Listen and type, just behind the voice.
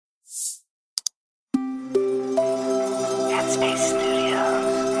Headspace Studios.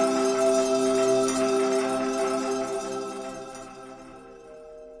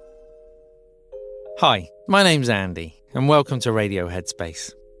 Hi, my name's Andy, and welcome to Radio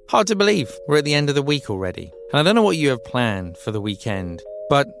Headspace. Hard to believe, we're at the end of the week already, and I don't know what you have planned for the weekend,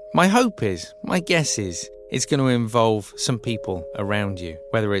 but my hope is, my guess is, it's going to involve some people around you,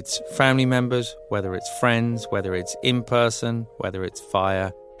 whether it's family members, whether it's friends, whether it's in person, whether it's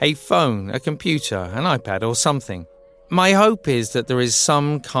via a phone, a computer, an iPad or something. My hope is that there is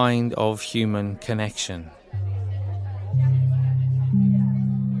some kind of human connection.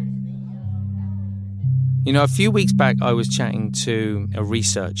 You know, a few weeks back I was chatting to a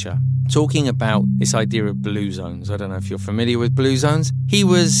researcher talking about this idea of blue zones. I don't know if you're familiar with blue zones. He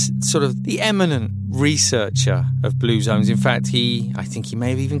was sort of the eminent researcher of blue zones. In fact, I think he may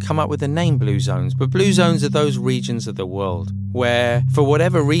have even come up with the name blue zones. But blue zones are those regions of the world where, for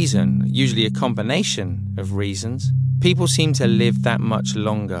whatever reason, usually a combination of reasons, people seem to live that much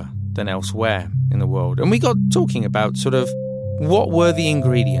longer than elsewhere in the world. And we got talking about sort of what were the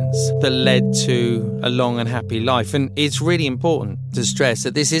ingredients that led to a long and happy life? And it's really important to stress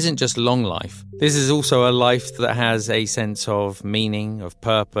that this isn't just long life. This is also a life that has a sense of meaning, of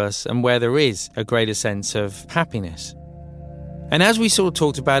purpose, and where there is a greater sense of happiness. And as we sort of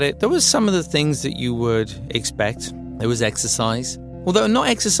talked about it, there was some of the things that you would expect. There was exercise, although not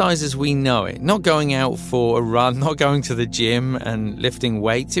exercise as we know it, not going out for a run, not going to the gym and lifting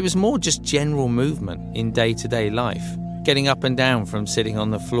weights. It was more just general movement in day-to-day life. Getting up and down from sitting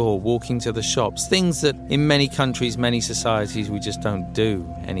on the floor, walking to the shops, things that in many countries, many societies, we just don't do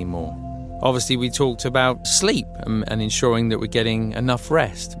anymore. Obviously, we talked about sleep and ensuring that we're getting enough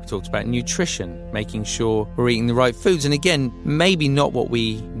rest. We talked about nutrition, making sure we're eating the right foods. And again, maybe not what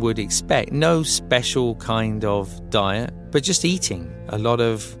we would expect. No special kind of diet, but just eating a lot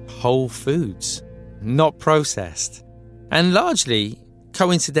of whole foods, not processed. And largely,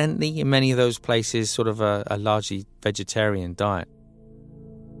 coincidentally, in many of those places, sort of a largely vegetarian diet.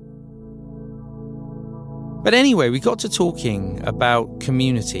 But anyway, we got to talking about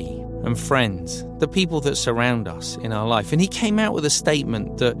community and friends, the people that surround us in our life. And he came out with a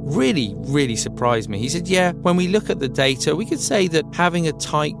statement that really, really surprised me. He said, yeah, when we look at the data, we could say that having a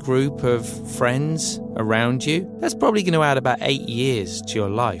tight group of friends around you, that's probably going to add about 8 years to your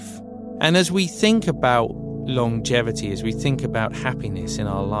life. And as we think about longevity, as we think about happiness in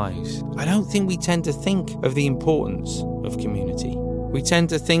our lives, I don't think we tend to think of the importance of community. We tend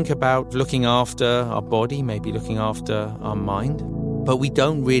to think about looking after our body, maybe looking after our mind, but we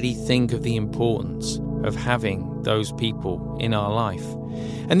don't really think of the importance of having those people in our life.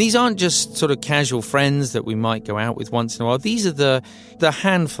 And these aren't just sort of casual friends that we might go out with once in a while. These are the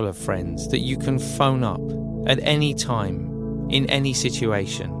handful of friends that you can phone up at any time, in any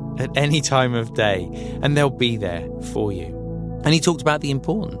situation, at any time of day, and they'll be there for you. And he talked about the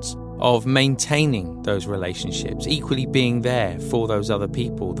importance of maintaining those relationships, equally being there for those other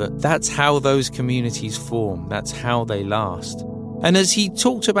people, that's how those communities form, that's how they last. And as he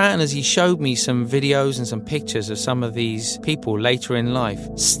talked about and as he showed me some videos and some pictures of some of these people later in life,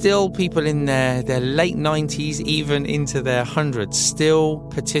 still people in their late 90s, even into their hundreds, still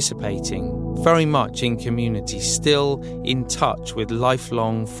participating very much in community, still in touch with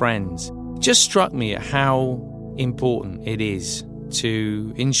lifelong friends. It just struck me at how important it is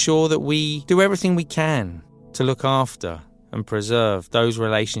to ensure that we do everything we can to look after and preserve those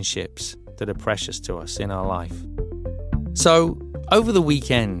relationships that are precious to us in our life. So, over the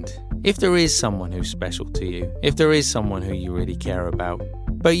weekend, if there is someone who's special to you, if there is someone who you really care about,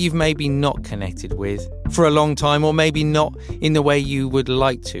 but you've maybe not connected with for a long time, or maybe not in the way you would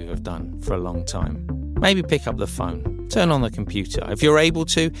like to have done for a long time, maybe pick up the phone, turn on the computer. If you're able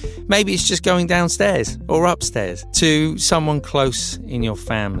to, maybe it's just going downstairs or upstairs to someone close in your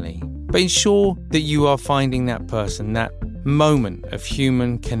family. But ensure that you are finding that person, that moment of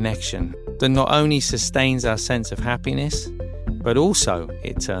human connection that not only sustains our sense of happiness, but also,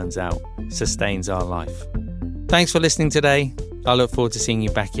 it turns out, sustains our life. Thanks for listening today. I look forward to seeing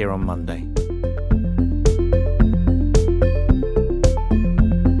you back here on Monday.